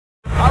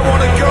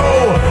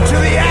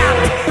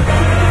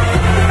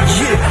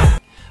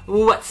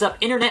What's up,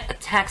 Internet?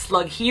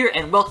 AttackSlug here,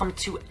 and welcome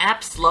to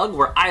AppSlug,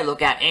 where I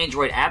look at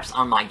Android apps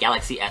on my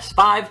Galaxy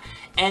S5.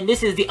 And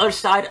this is the other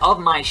side of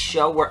my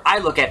show, where I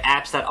look at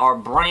apps that are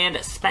brand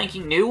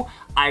spanking new.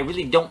 I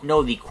really don't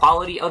know the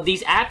quality of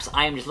these apps.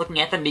 I am just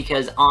looking at them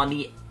because on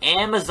the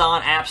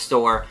Amazon App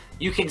Store,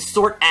 you can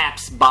sort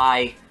apps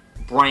by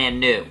brand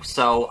new.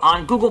 So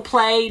on Google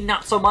Play,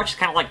 not so much,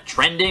 kind of like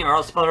trending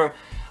or some other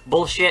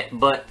bullshit,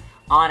 but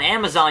on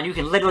Amazon, you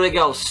can literally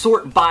go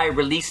sort by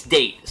release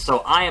date.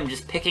 So I am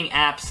just picking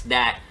apps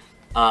that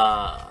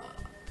I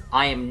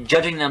am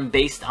judging them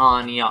based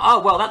on, oh,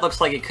 well, that looks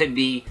like it could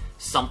be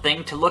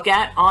something to look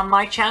at on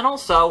my channel.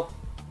 So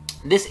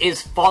this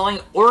is Falling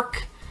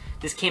Orc.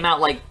 This came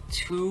out like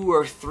 2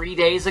 or 3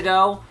 days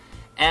ago,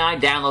 and I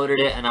downloaded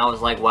it, and I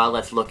was like, well,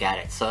 let's look at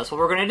it. So that's what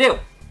we're going to do.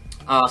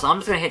 So I'm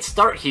just going to hit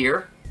start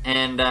here,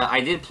 and I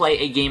did play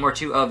a game or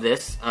two of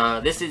this.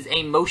 This is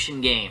a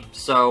motion game,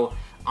 so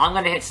I'm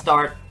going to hit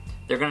start.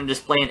 They're going to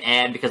display an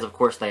ad because, of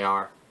course, they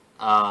are.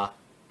 I'm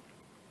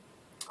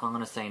going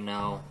to say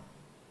no.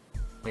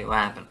 Wait, what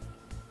happened?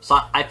 So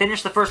I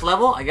finished the first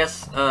level. I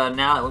guess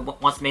now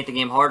it wants to make the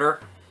game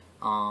harder.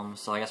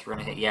 So I guess we're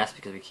going to hit yes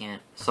because we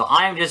can't. So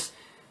I am just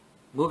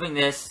moving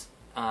this.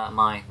 Well,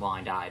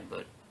 I died,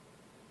 but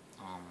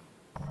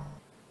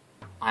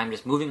I'm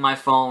just moving my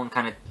phone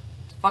kind of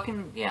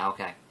fucking, yeah,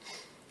 okay.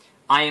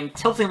 I am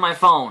tilting my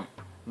phone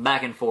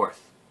back and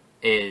forth,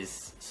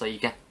 so you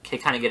can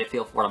kind of get a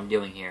feel for what I'm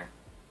doing here.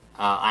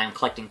 I'm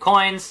collecting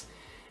coins,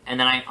 and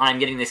then I'm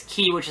getting this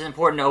key, which is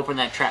important to open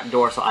that trap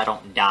door so I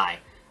don't die.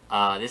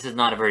 This is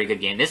not a very good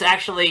game. This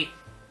actually,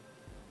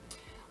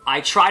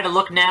 I try to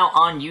look now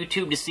on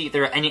YouTube to see if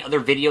there are any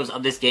other videos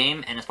of this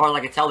game, and as far as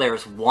I can tell,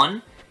 there's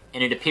one,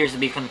 and it appears to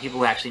be from the people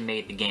who actually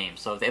made the game.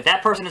 So if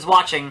that person is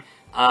watching,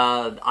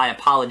 I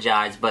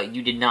apologize, but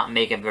you did not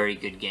make a very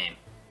good game.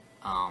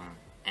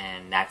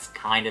 And that's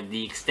kind of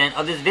the extent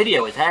of this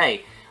video, is,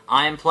 hey,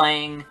 I am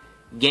playing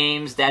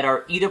games that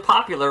are either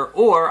popular,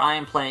 or I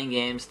am playing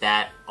games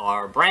that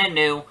are brand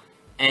new,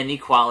 and the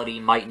quality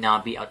might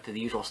not be up to the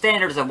usual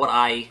standards of what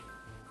I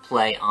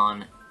play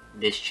on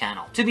this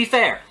channel. To be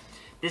fair,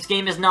 this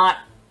game is not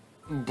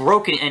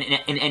broken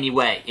in any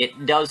way.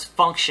 It does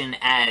function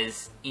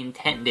as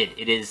intended.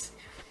 It is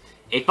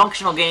a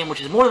functional game, which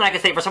is more than I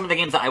can say for some of the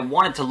games that I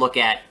wanted to look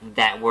at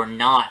that were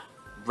not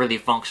really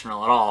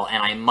functional at all,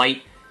 and I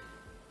might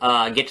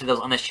get to those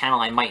on this channel,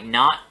 I might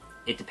not.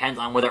 It depends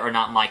on whether or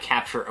not my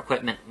capture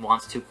equipment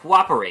wants to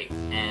cooperate,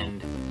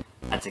 and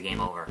that's a game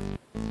over.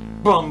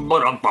 Bum,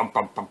 ba-dum, bum,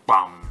 bum, bum,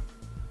 bum.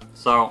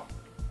 So,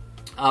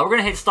 we're going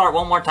to hit start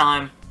one more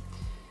time,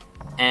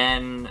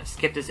 and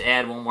skip this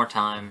ad one more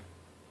time,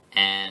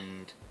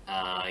 and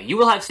you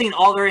will have seen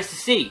all there is to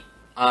see,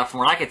 from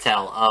what I could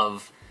tell,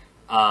 of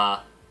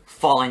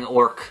Falling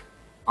Orc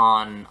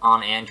on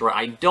Android.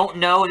 I don't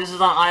know if this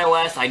is on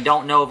iOS, I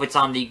don't know if it's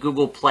on the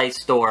Google Play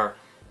Store,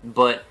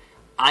 but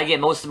I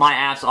get most of my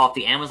apps off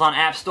the Amazon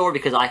App Store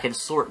because I can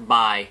sort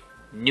by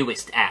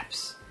newest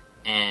apps.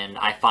 And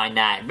I find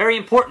that very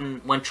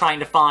important when trying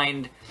to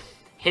find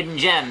hidden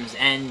gems.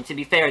 And to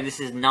be fair, this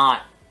is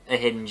not a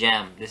hidden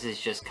gem. This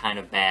is just kind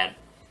of bad.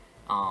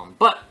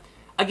 But,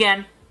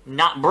 again,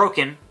 not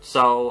broken.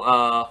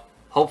 So,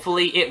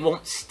 hopefully it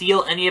won't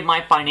steal any of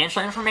my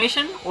financial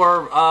information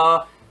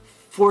or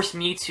force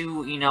me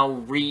to,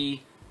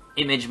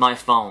 re-image my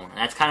phone.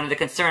 That's kind of the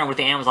concern with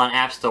the Amazon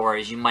App Store,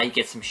 is you might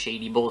get some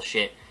shady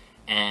bullshit.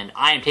 And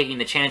I am taking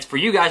the chance for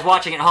you guys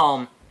watching at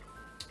home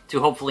to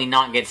hopefully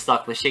not get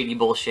stuck with shady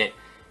bullshit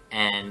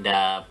and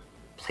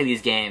play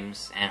these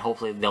games, and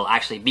hopefully they'll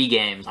actually be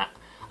games.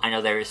 I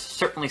know there is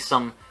certainly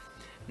some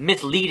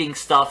misleading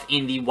stuff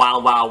in the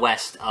wild, wild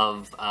west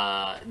of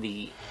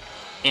the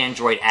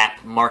Android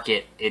app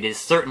market. It is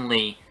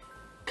certainly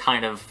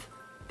kind of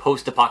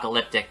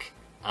post-apocalyptic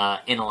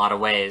in a lot of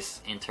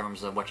ways in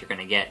terms of what you're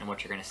going to get and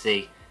what you're going to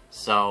see.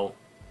 So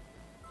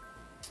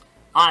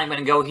I'm going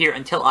to go here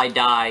until I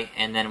die,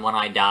 and then when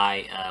I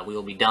die, we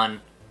will be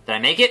done. Did I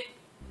make it?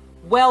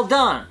 Well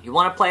done! You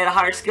want to play at a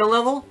higher skill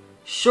level?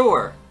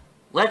 Sure.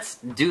 Let's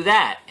do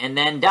that, and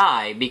then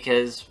die,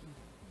 because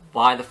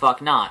why the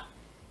fuck not?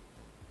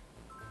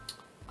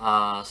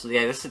 So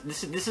yeah,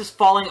 this is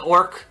Falling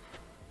Orc.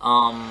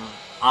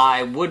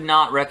 I would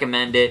not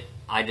recommend it.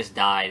 I just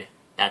died.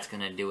 That's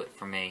gonna do it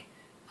for me.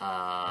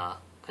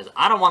 Because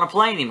I don't want to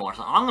play anymore,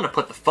 so I'm gonna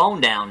put the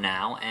phone down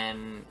now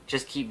and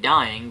just keep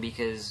dying,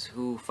 because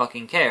who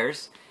fucking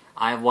cares?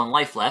 I have 1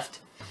 life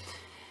left.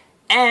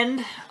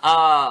 And,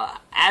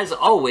 as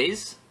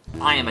always,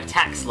 I am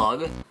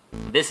attackslug.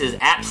 This is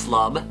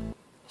AppSlug.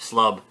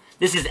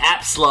 This is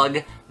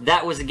AppSlug.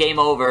 That was a game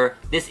over.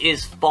 This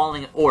is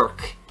Falling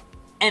Orc.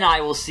 And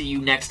I will see you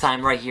next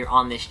time right here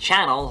on this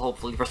channel,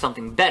 hopefully for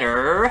something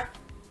better.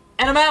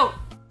 And I'm out!